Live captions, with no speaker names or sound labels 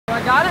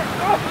I got it.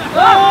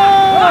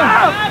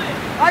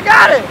 Oh! I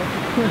got it.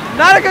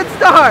 Not a good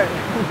start.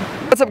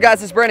 What's up,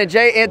 guys? It's Brandon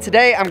J, and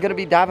today I'm gonna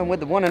be diving with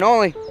the one and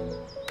only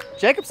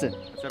Jacobson.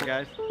 What's up,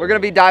 guys? We're gonna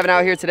be diving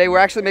out here today. We're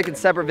actually making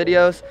separate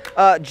videos.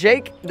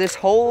 Jake, this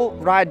whole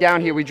ride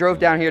down here, we drove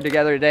down here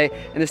together today,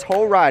 and this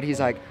whole ride, he's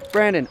like,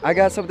 Brandon, I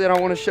got something I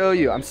want to show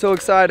you. I'm so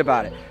excited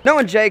about it.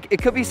 Knowing Jake,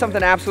 it could be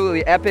something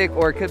absolutely epic,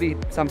 or it could be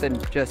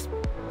something just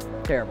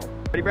terrible.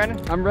 Ready,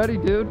 Brandon? I'm ready,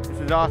 dude.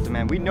 This is awesome,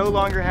 man. We no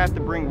longer have to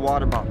bring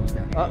water bottles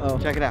down here. Uh-oh.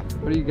 Check it out.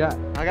 What do you got?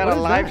 I got a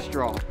live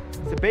straw.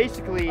 So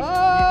basically, you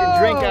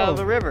can drink out of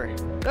the river.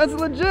 That's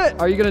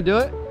legit. Are you gonna do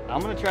it? I'm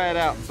gonna try it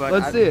out, but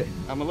let's see it.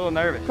 I'm a little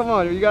nervous. Come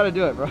on, you gotta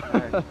do it, bro.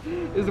 Right.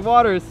 This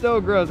water is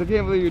so gross. I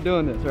can't believe you're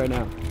doing this right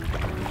now.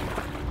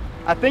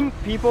 I think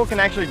people can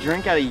actually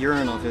drink out of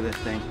urinals with this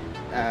thing.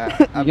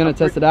 You gonna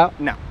test it out?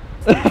 No.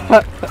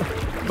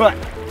 But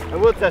I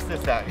will test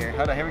this out here.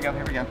 Hold on, here we go,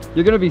 here we go.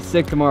 You're gonna be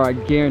sick tomorrow, I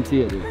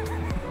guarantee it, dude.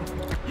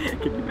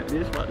 Can you imagine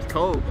this water? It's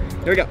cold.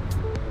 Here we go.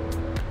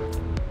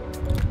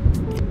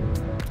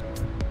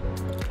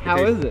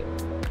 How is it?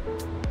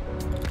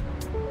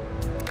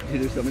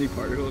 Dude, there's so many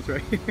particles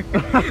right here.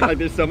 Like,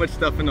 there's so much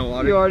stuff in the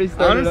water. You already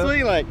started.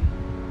 Honestly, like,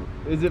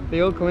 does it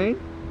feel clean?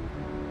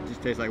 It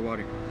just tastes like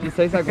water. Just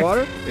tastes like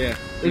water? Yeah.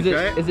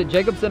 Is it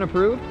Jacobson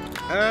approved?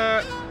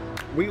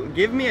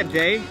 Give me a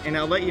day and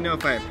I'll let you know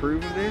if I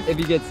approve of this. If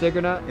you get sick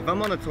or not? If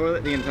I'm on the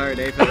toilet the entire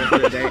day for the rest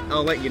of the day,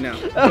 I'll let you know.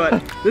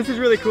 But this is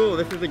really cool.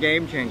 This is a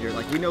game changer.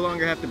 Like, we no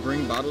longer have to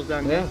bring bottles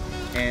down here.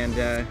 And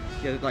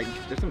yeah, like,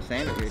 there's some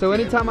sand over here. So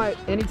anytime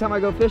I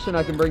go fishing,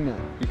 I can bring that.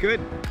 You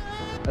could.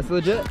 That's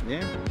legit.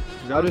 Yeah.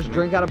 I'll just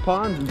drink out of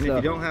ponds and stuff.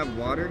 If you don't have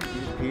water,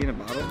 you just pee in a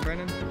bottle,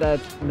 Brandon?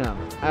 No,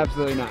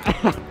 absolutely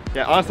not.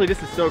 Yeah, honestly,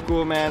 this is so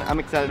cool, man. I'm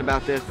excited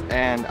about this.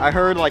 And I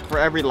heard, like, for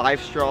every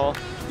life straw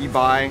you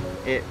buy,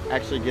 it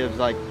actually gives,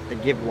 like, they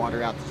give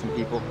water out to some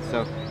people.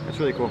 So that's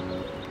really cool.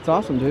 It's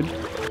awesome, dude.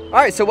 All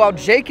right, so while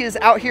Jake is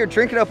out here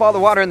drinking up all the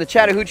water in the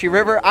Chattahoochee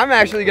River, I'm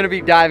actually gonna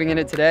be diving in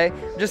it today.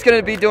 I'm just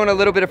gonna be doing a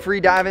little bit of free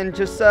diving,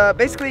 just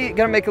basically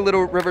gonna make a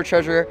little river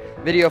treasure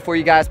video for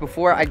you guys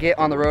before I get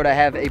on the road. I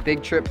have a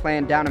big trip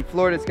planned down in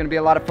Florida. It's gonna be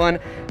a lot of fun.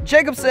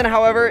 Jacobson,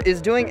 however,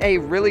 is doing a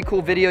really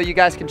cool video. You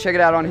guys can check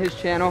it out on his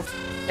channel.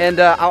 And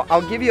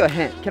I'll give you a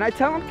hint. Can I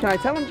tell him? Can I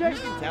tell him, Jake?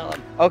 You can tell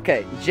him.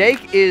 Okay,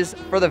 Jake is,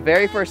 for the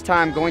very first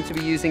time, going to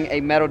be using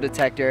a metal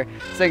detector.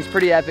 This thing's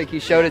pretty epic. He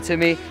showed it to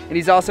me. And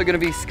he's also going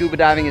to be scuba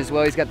diving as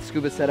well. He's got the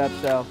scuba set up,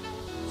 so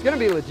it's going to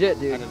be legit,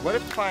 dude. What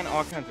if you find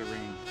all kinds of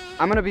rings?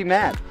 I'm going to be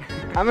mad.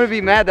 I'm going to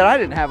be mad that I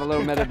didn't have a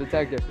little metal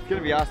detector. It's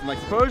going to be awesome. Like,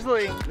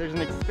 supposedly, there's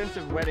an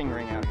expensive wedding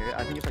ring out here.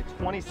 I think it's like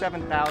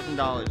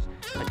 $27,000,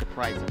 like the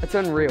price. That's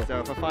unreal. So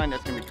if I find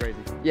that's going to be crazy.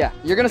 Yeah,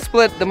 you're going to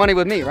split the money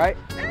with me, right?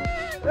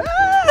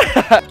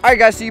 Alright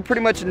guys, so you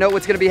pretty much know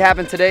what's going to be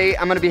happening today.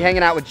 I'm going to be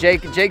hanging out with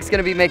Jake. Jake's going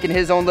to be making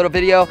his own little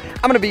video.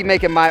 I'm going to be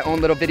making my own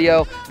little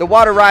video. The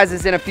water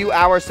rises in a few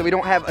hours, so we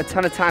don't have a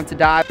ton of time to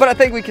dive. But I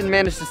think we can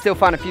manage to still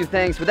find a few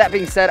things. With that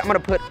being said, I'm going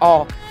to put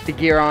all the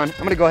gear on. I'm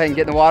going to go ahead and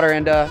get in the water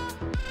and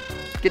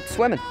get to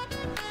swimming.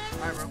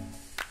 Alright, bro.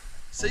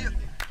 See you.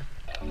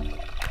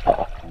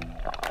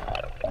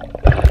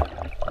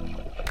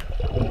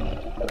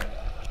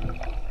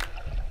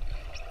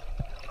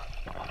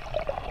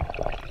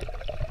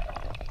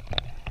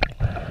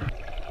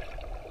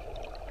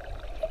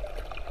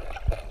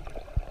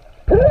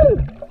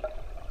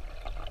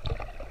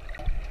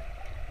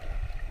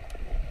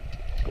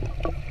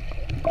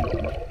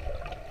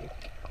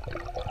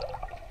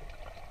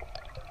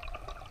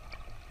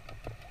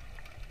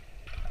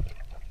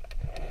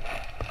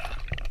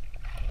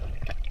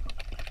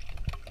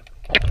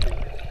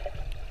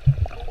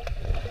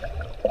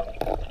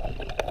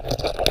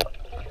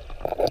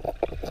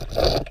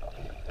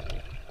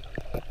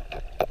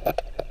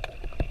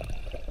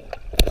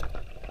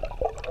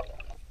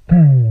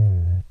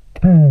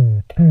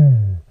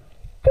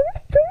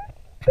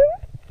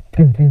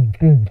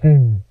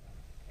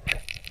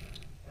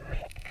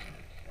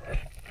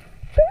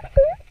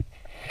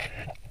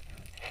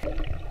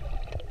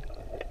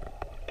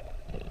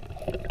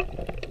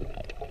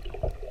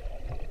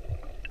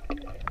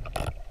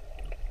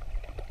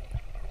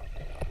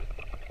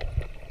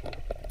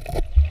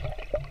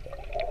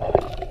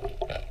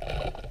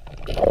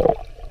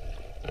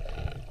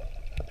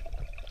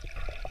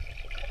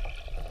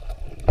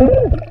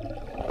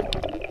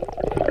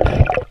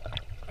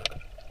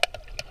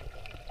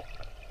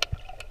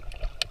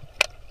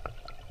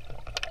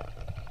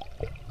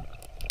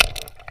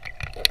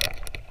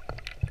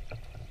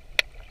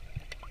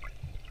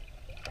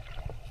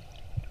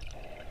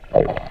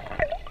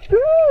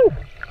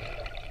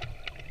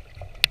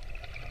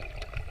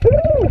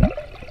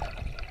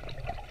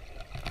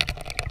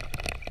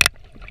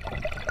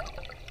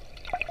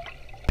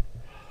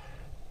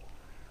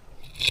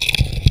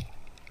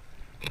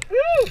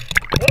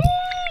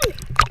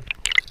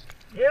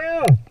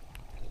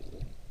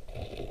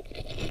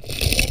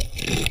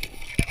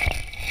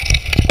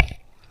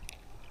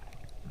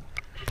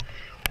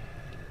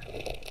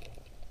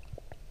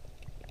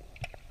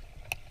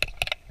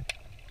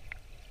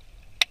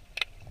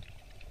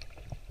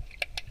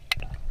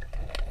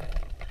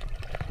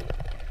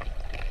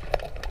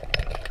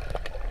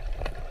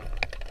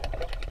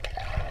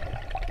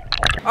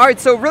 All right,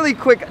 so really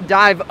quick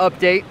dive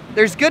update.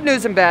 There's good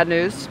news and bad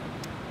news.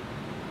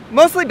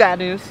 Mostly bad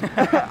news.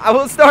 I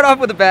will start off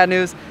with the bad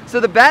news. So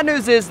the bad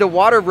news is the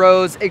water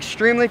rose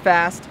extremely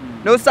fast.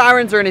 No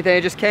sirens or anything,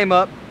 it just came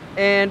up.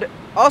 And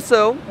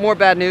also, more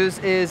bad news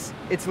is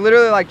it's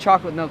literally like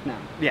chocolate milk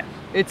now. Yeah.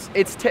 This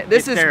is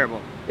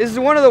terrible. This is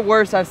one of the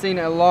worst I've seen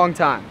in a long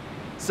time.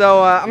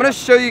 So I'm gonna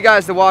show you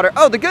guys the water.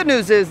 Oh, the good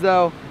news is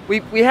though,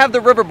 we have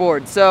the river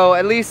board, so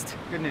at least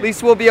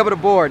we'll be able to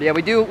board. Yeah,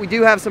 we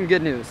do have some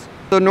good news.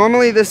 So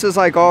normally this is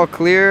like all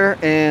clear,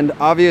 and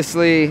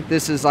obviously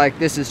this is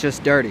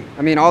just dirty.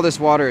 I mean, all this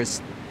water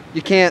is,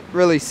 you can't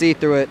really see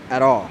through it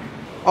at all.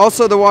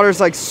 Also, the water's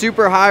like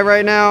super high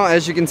right now,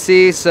 as you can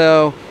see,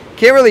 so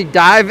can't really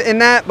dive in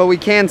that, but we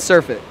can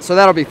surf it, so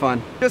that'll be fun.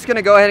 Just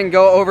gonna go ahead and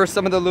go over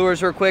some of the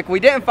lures real quick.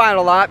 We didn't find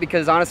a lot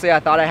because honestly I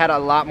thought I had a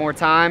lot more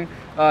time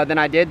than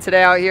I did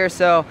today out here,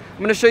 so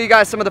I'm gonna show you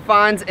guys some of the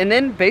finds, and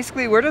then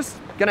basically we're just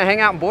gonna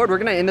hang out and board. We're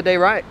gonna end the day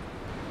right.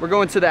 We're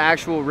going to the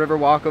actual river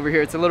walk over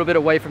here. It's a little bit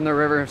away from the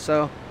river,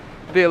 so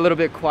it'll be a little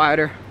bit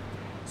quieter,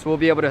 so we'll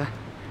be able to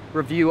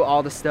review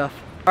all the stuff.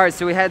 All right,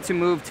 so we had to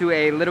move to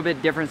a little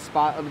bit different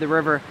spot of the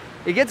river.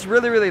 It gets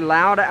really, really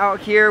loud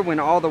out here when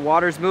all the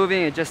water's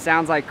moving. It just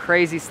sounds like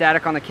crazy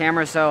static on the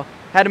camera, so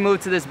had to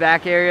move to this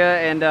back area,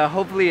 and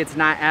hopefully it's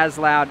not as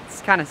loud.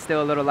 It's kind of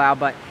still a little loud,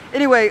 but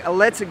anyway,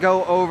 let's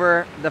go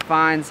over the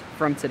finds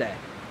from today.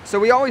 So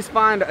we always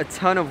find a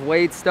ton of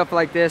weights, stuff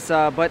like this,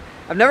 but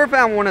I've never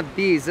found one of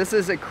these. This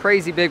is a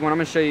crazy big one. I'm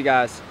gonna show you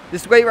guys.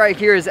 This weight right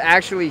here is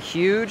actually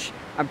huge.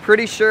 I'm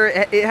pretty sure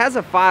it has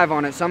a 5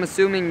 on it, so I'm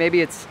assuming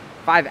maybe it's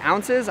 5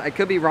 ounces. I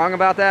could be wrong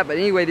about that, but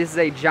anyway, this is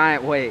a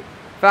giant weight.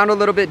 Found a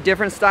little bit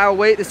different style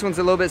weight. This one's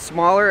a little bit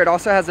smaller. It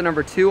also has a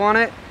number 2 on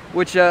it,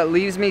 which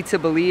leaves me to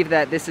believe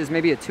that this is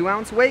maybe a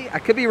 2-ounce weight. I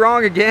could be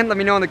wrong again. Let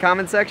me know in the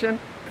comment section.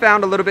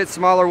 Found a little bit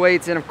smaller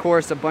weights, and of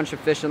course a bunch of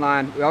fishing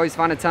line. We always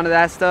find a ton of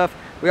that stuff.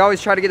 We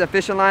always try to get the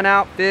fishing line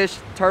out. Fish,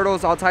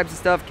 turtles, all types of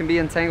stuff can be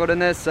entangled in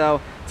this,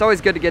 so it's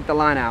always good to get the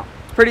line out.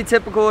 It's pretty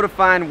typical to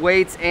find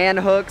weights and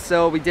hooks,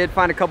 so we did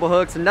find a couple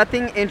hooks.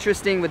 Nothing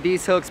interesting with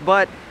these hooks,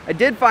 but I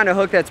did find a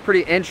hook that's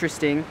pretty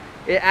interesting.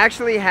 It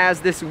actually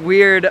has this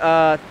weird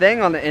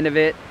thing on the end of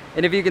it,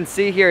 and if you can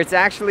see here, it's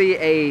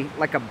actually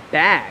like a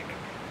bag,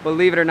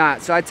 believe it or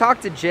not. So I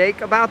talked to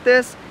Jake about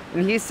this,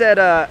 and he said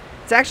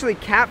it's actually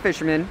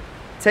catfishermen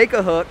take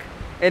a hook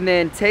and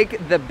then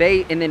take the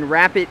bait and then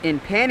wrap it in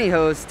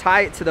pantyhose,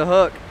 tie it to the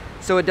hook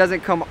so it doesn't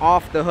come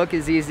off the hook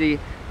as easy.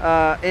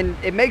 And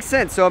it makes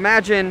sense. So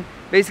imagine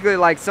basically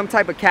like some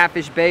type of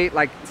catfish bait,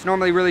 like it's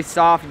normally really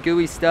soft,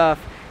 gooey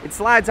stuff. It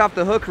slides off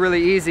the hook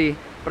really easy,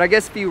 but I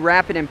guess if you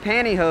wrap it in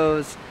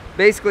pantyhose,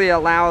 basically it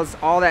allows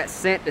all that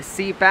scent to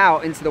seep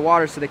out into the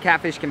water so the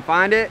catfish can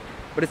find it,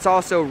 but it's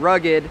also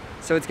rugged,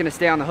 so it's gonna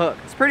stay on the hook.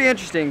 It's pretty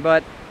interesting,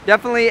 but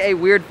definitely a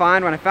weird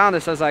find. When I found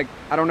this, I was like,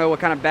 I don't know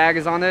what kind of bag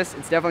is on this.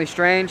 It's definitely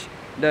strange.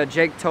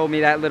 Jake told me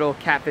that little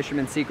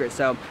catfisherman secret.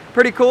 So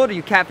pretty cool to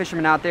you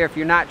catfishermen out there. If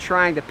you're not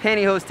trying the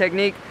pantyhose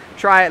technique,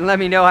 try it and let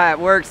me know how it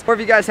works. Or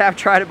if you guys have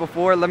tried it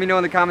before, let me know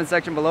in the comment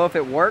section below if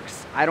it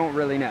works. I don't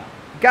really know.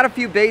 Got a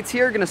few baits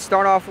here. Gonna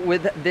start off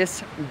with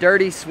this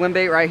dirty swim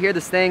bait right here.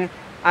 This thing,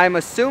 I'm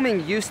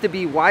assuming used to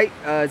be white.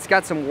 It's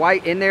got some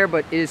white in there,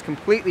 but it is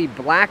completely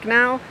black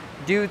now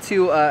due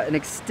to an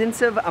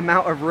extensive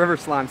amount of river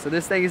slime. So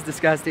this thing is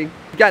disgusting.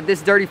 We've got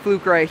this dirty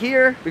fluke right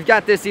here. We've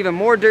got this even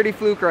more dirty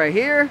fluke right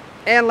here.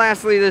 And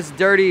lastly, this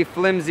dirty,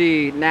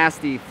 flimsy,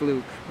 nasty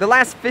fluke. The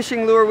last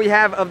fishing lure we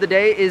have of the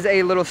day is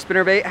a little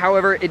spinnerbait.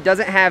 However, it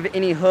doesn't have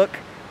any hook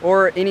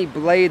or any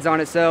blades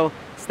on it. So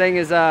this thing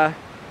is,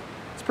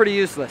 it's pretty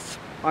useless.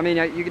 I mean,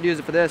 you could use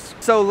it for this.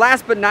 So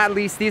last but not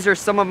least, these are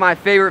some of my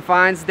favorite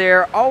finds.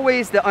 They're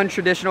always the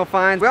untraditional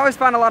finds. We always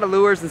find a lot of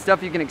lures and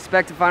stuff you can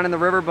expect to find in the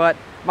river, but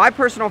my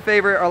personal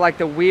favorite are like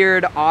the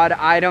weird, odd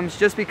items,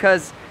 just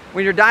because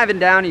when you're diving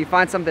down and you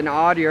find something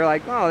odd, you're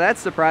like, oh, that's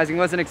surprising,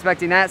 wasn't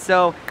expecting that.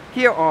 So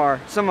here are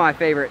some of my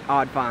favorite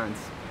odd finds.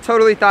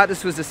 Totally thought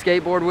this was a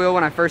skateboard wheel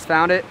when I first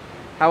found it.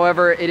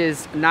 However, it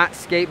is not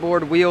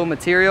skateboard wheel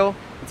material.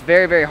 It's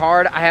very, very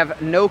hard. I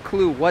have no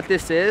clue what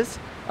this is.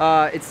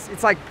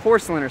 It's like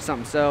porcelain or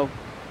something, so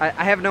I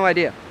have no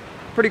idea.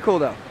 Pretty cool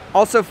though.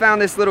 Also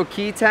found this little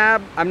key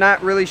tab. I'm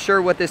not really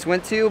sure what this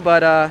went to,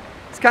 but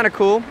it's kind of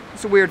cool.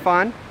 It's a weird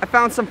find. I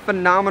found some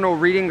phenomenal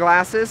reading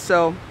glasses,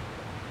 so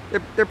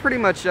they're pretty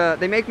much,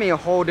 they make me a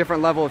whole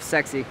different level of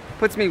sexy.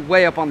 Puts me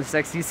way up on the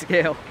sexy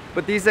scale.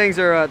 But these things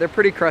are, they're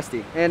pretty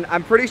crusty. And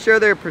I'm pretty sure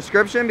they're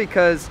prescription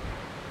because,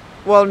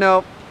 well,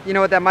 no, you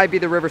know what, that might be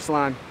the river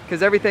slime,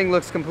 because everything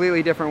looks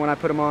completely different when I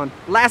put them on.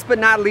 Last but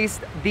not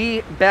least,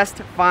 the best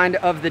find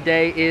of the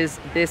day is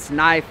this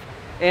knife.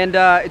 And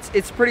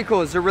it's pretty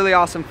cool. It's a really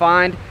awesome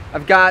find.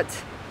 I've got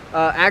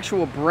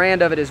actual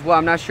brand of it as well.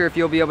 I'm not sure if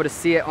you'll be able to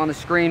see it on the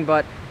screen,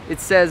 but it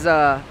says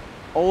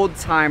Old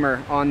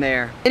Timer on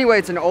there. Anyway,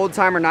 it's an Old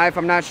Timer knife.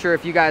 I'm not sure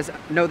if you guys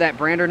know that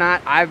brand or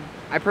not.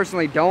 I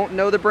personally don't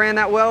know the brand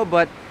that well,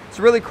 but it's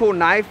a really cool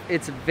knife.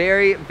 It's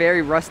very,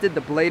 very rusted. The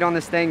blade on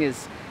this thing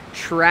is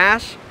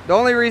trash. The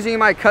only reason you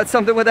might cut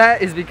something with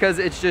that is because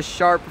it's just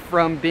sharp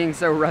from being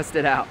so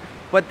rusted out.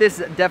 but this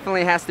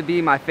definitely has to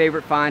be my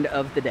favorite find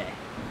of the day.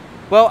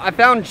 Well, I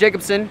found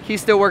Jacobson.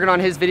 He's still working on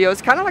his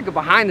videos. Kind of like a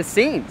behind the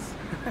scenes.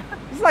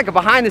 This is like a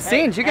behind the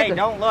scenes. You get to,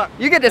 don't look.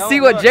 You get to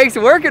see what Jake's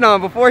working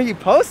on before he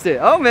posts it.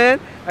 Oh man,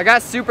 I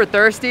got super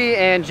thirsty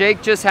and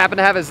Jake just happened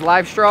to have his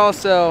life straw,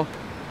 so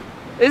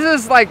this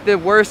is like the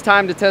worst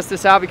time to test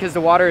this out because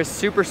the water is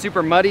super,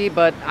 super muddy,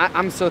 but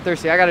I'm so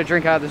thirsty. I gotta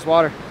drink out of this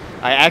water.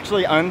 I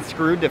actually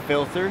unscrewed the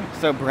filter,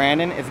 so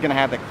Brandon is gonna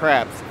have the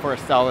craps for a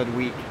solid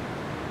week.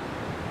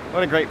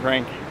 What a great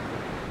prank.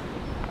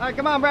 All right,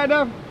 come on,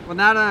 Brandon. Well,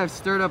 now that I've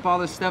stirred up all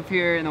this stuff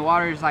here and the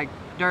water is like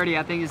dirty,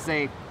 I think it's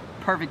a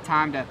perfect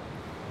time to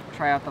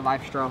try out the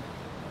life straw.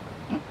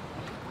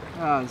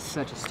 Oh, it's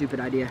such a stupid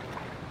idea.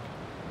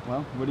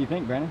 Well, what do you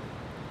think, Brandon?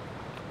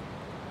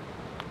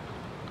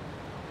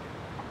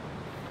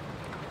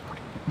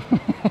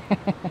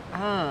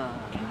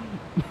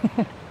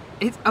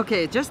 It's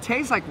okay, it just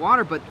tastes like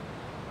water, but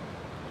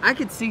I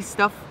could see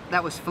stuff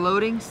that was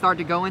floating start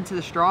to go into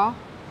the straw.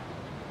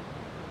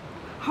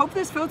 Hope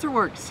this filter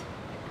works.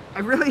 I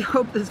really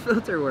hope this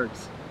filter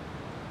works.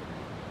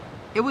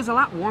 It was a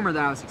lot warmer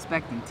than I was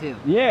expecting too.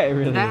 Yeah, it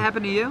really Did that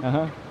happen to you?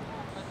 Uh-huh.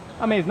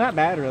 I mean, it's not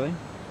bad, really.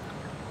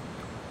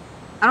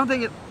 I don't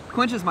think it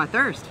quenches my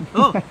thirst.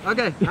 Oh,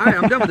 okay. All right,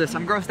 I'm done with this.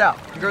 I'm grossed out.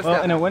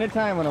 Well, in the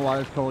wintertime when the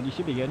water's cold, you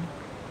should be good.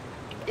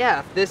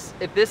 Yeah,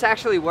 if this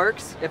actually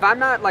works, if I'm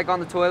not like on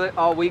the toilet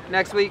all week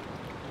next week,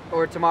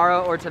 or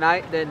tomorrow or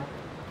tonight, then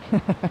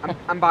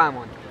I'm buying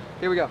one.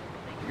 Here we go.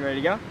 You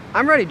ready to go?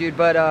 I'm ready, dude,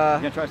 but you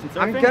gonna try some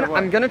surfing?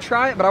 I'm gonna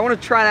try it, but I want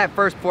to try that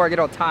first before I get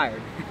all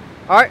tired.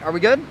 All right, are we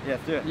good? Yeah,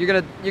 let's do it.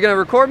 You're gonna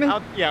record me?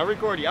 Yeah, I'll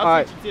record you.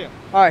 I'll teach you too.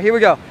 All right, here we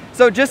go.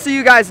 So just so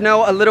you guys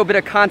know a little bit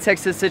of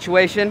context to the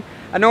situation,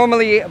 I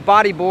normally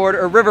bodyboard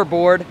or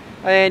riverboard,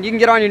 and you can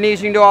get on your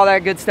knees, you can do all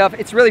that good stuff.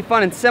 It's really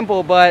fun and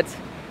simple, but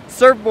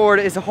surfboard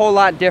is a whole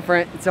lot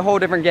different. It's a whole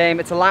different game.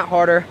 It's a lot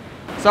harder.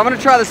 So I'm gonna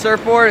try the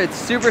surfboard. It's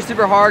super,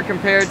 super hard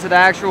compared to the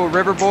actual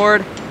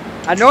riverboard.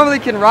 I normally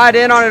can ride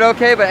in on it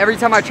okay, but every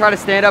time I try to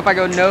stand up, I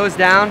go nose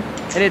down,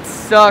 and it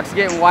sucks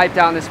getting wiped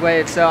out in this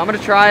wave. So I'm gonna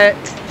try it.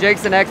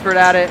 Jake's an expert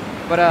at it,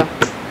 but I'm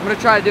gonna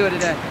try to do it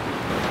today.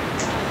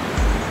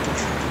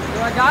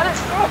 So I got it?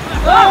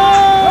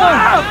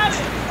 Oh!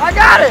 I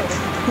got it!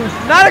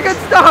 Not a good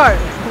start.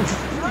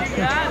 You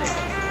got it.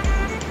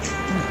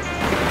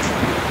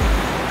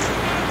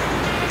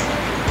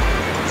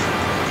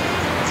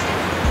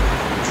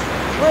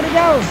 Where'd he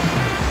go?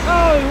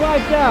 Oh, he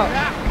wiped out.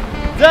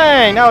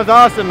 Dang, that was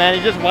awesome, man.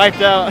 He just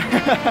wiped out.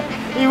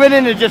 He went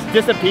in and just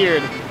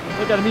disappeared.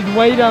 Look at him, he's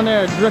way down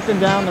there drifting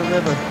down the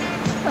river.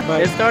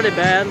 But it started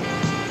bad,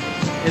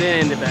 and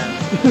it ended bad.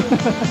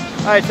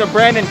 all right, so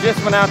Brandon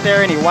just went out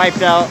there and he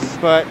wiped out,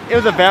 but it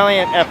was a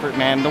valiant effort,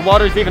 man. The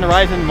water's even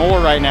rising more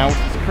right now, which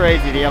is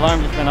crazy. The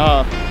alarm just went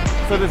off.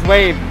 So this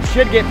wave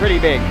should get pretty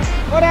big.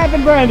 What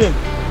happened, Brandon?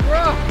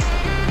 Bro,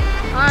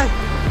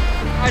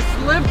 I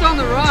slipped on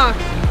the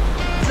rocks,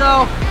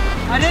 so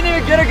I didn't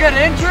even get a good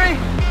entry,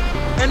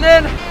 and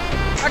then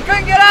I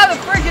couldn't get out of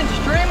the freaking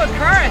stream of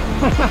current.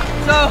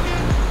 So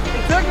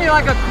it took me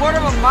like a quarter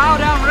of a mile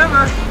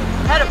downriver,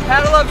 had to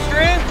paddle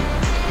upstream.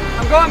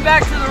 I'm going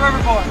back to the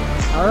riverboard.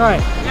 All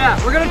right.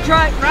 Yeah, we're gonna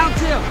try round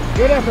 2.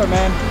 Good effort,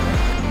 man.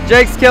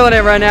 Jake's killing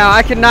it right now.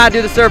 I cannot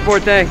do the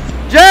surfboard thing.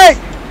 Jake,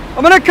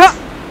 I'm gonna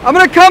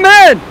come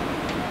in.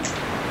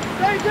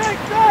 Stay, Jake,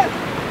 stay.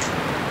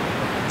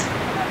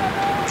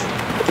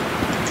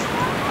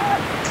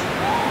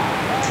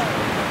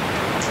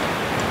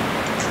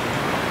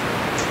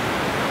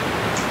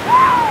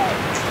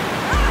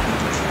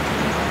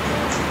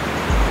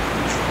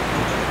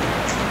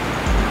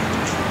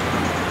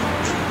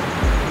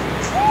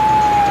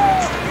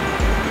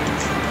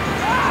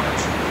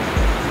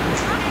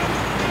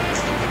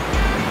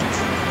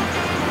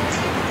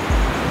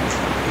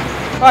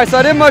 All right, so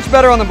I did much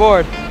better on the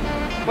board.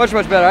 Much,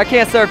 much better. I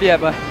can't surf yet,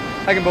 but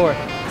I can board.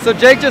 So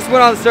Jake just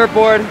went on the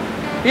surfboard.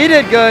 He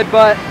did good,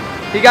 but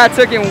he got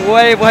taken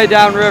way, way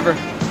downriver.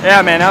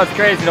 Yeah, man, that was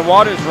crazy. The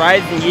water's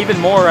rising even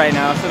more right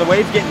now, so the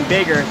wave's getting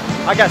bigger.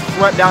 I got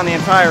swept down the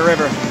entire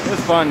river. It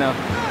was fun, though.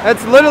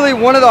 That's literally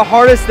one of the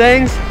hardest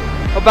things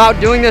about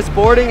doing this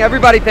boarding.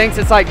 Everybody thinks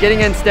it's like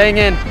getting in, staying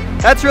in.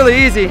 That's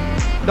really easy.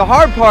 The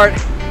hard part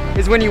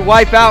is when you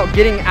wipe out,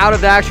 getting out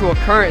of the actual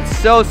current. It's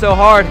so, so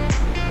hard.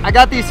 I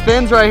got these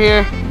fins right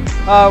here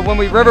when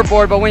we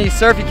riverboard, but when you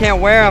surf, you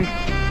can't wear them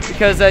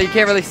because you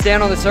can't really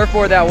stand on the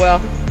surfboard that well.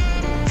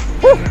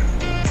 Whew.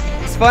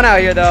 It's fun out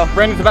here, though.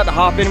 Brandon's about to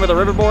hop in with a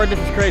riverboard. This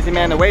is crazy,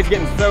 man. The wave's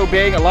getting so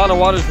big. A lot of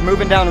water's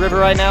moving down the river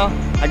right now.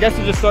 I guess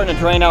we're just starting to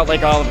drain out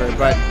Lake Oliver,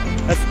 but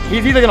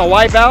he's either gonna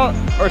wipe out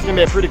or it's gonna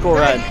be a pretty cool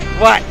ride.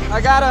 What?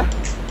 I gotta,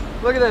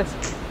 look at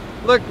this.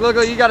 Look,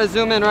 you gotta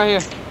zoom in right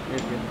here.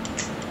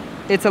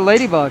 It's a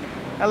ladybug.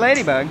 A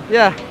ladybug?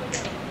 Yeah,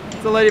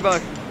 it's a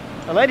ladybug.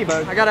 A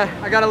ladybug? I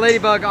got a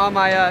ladybug on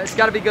my, it's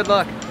gotta be good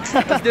luck.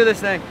 Let's do this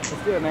thing.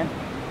 Let's do it, man.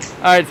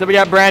 All right, so we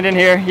got Brandon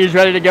here. He's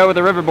ready to go with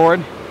the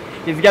riverboard.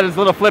 He's got his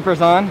little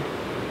flippers on.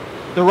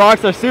 The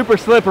rocks are super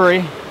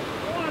slippery.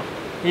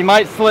 He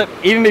might slip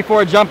even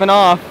before jumping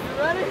off.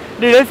 You ready?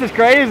 Dude, this is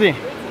crazy.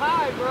 It's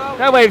high,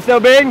 That wave's so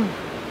big.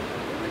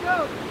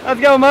 Let's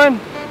go, man.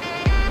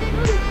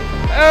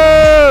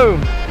 Oh!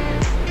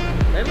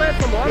 They let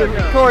some water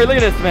go. Corey, look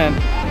at this, man.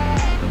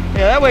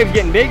 Yeah, that wave's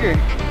getting bigger.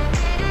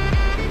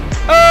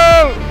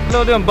 Oh!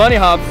 Little doing bunny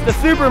hops. The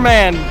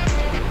Superman.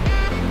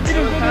 He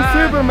just did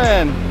the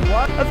Superman.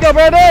 What? Let's go,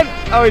 Brandon.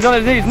 Oh, he's on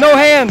his knees. No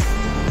hands.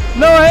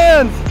 No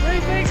hands.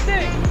 Pretty big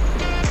thing.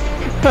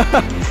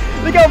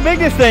 Look how big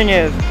this thing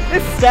is.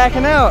 It's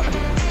stacking out.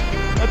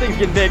 That thing's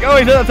getting big. Oh,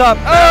 he's at the top.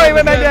 Oh, he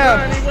went back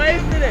down. He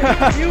wasted it.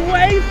 You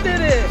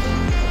wasted it.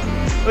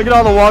 Look at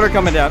all the water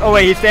coming down. Oh,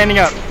 wait, he's standing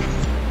up.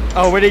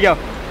 Oh, where'd he go?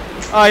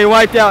 Oh, he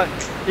wiped out.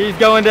 He's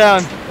going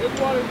down. This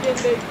water's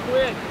getting big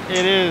quick.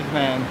 It is,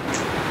 man.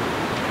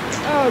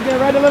 Oh, gonna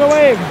ride a little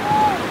wave.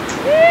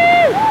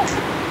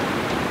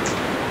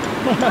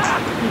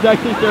 He's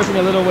actually surfing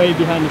a little wave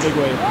behind the big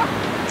wave.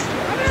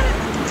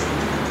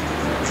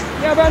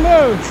 Yeah, Brad,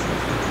 move.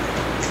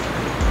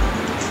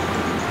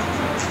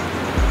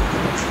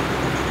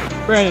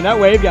 Brandon, that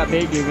wave got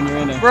big, dude, when you're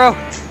in there. Bro,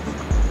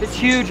 it's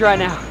huge right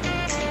now.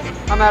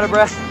 I'm out of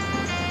breath.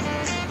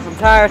 I'm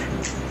tired.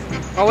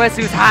 My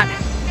wetsuit's hot.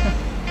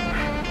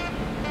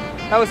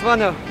 That was fun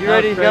though. You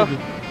ready to go?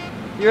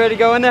 You ready to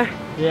go in there?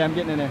 Yeah, I'm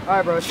getting in there. All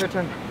right, bro, it's your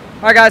turn.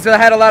 All right, guys, well, I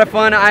had a lot of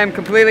fun. I am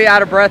completely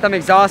out of breath. I'm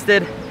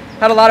exhausted.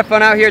 Had a lot of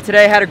fun out here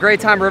today. Had a great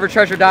time river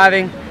treasure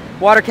diving.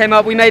 Water came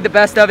up. We made the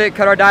best of it.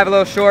 Cut our dive a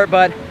little short,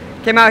 but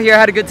came out here,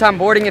 had a good time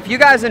boarding. If you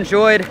guys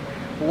enjoyed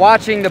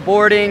watching the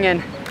boarding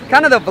and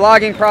kind of the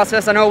vlogging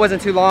process, I know it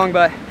wasn't too long,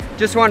 but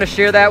just wanted to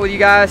share that with you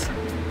guys.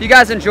 If you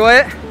guys enjoy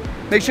it,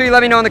 make sure you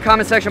let me know in the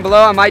comment section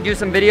below. I might do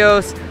some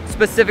videos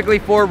specifically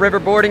for river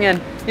boarding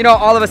and, you know,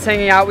 all of us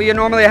hanging out. We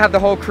normally have the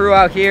whole crew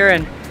out here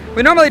and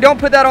we normally don't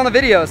put that on the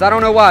videos. I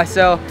don't know why,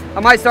 so I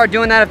might start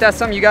doing that if that's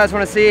something you guys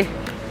want to see.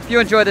 If you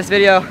enjoyed this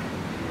video,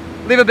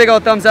 leave a big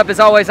old thumbs up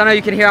as always. I know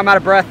you can hear I'm out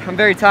of breath. I'm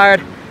very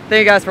tired. Thank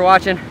you guys for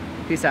watching.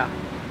 Peace out.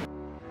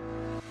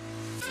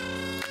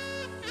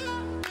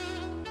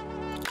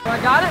 I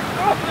got it?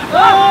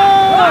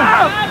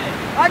 Oh!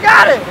 I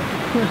got it!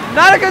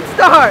 Not a good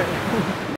start.